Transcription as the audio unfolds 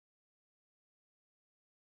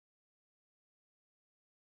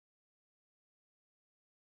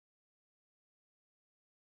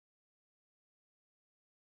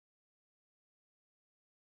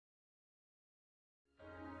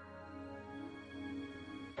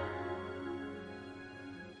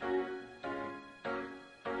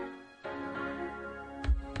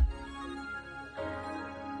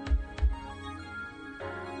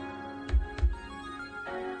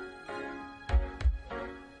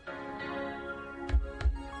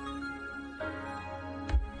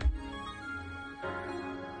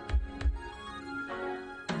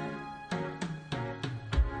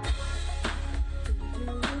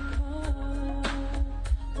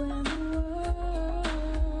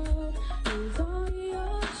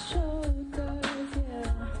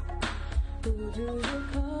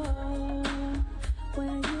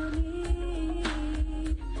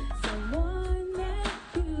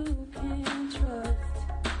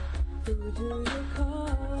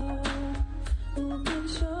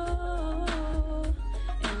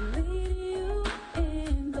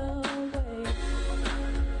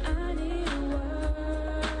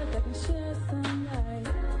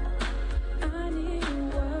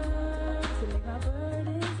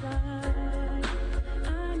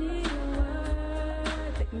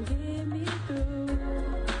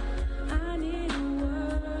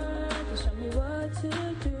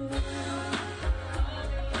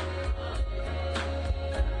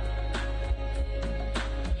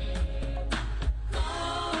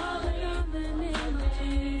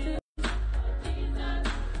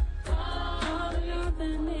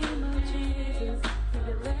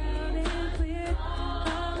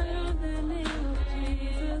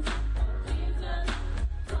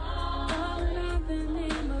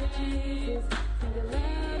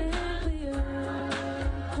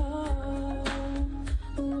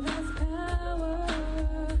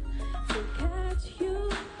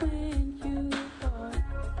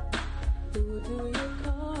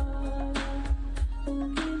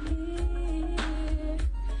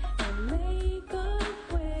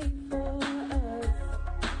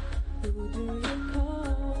Who do you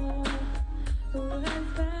call? Who has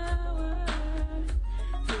power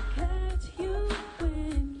to catch you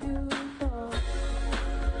when you fall?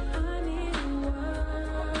 I need a word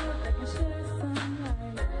that can shed some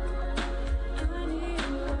light. I need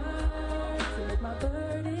a word to make my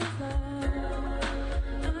burdens light.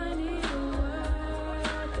 I need a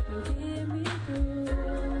word that can get me through.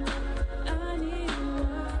 I need a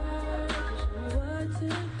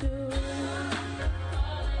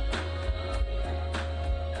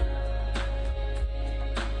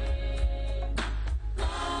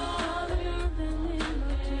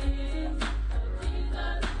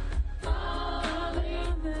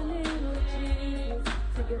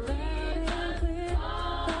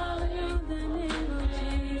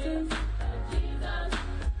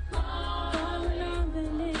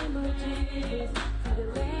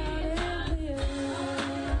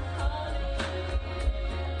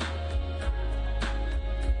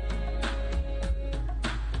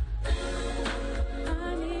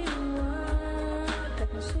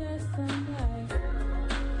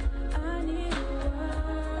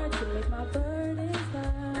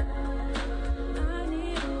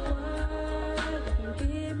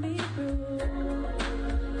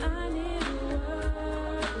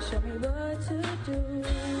word to show me what to do.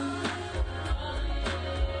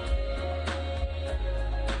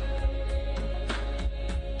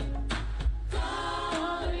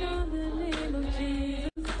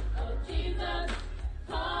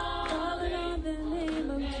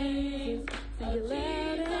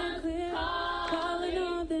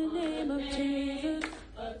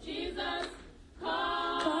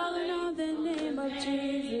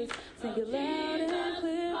 Sing it loud.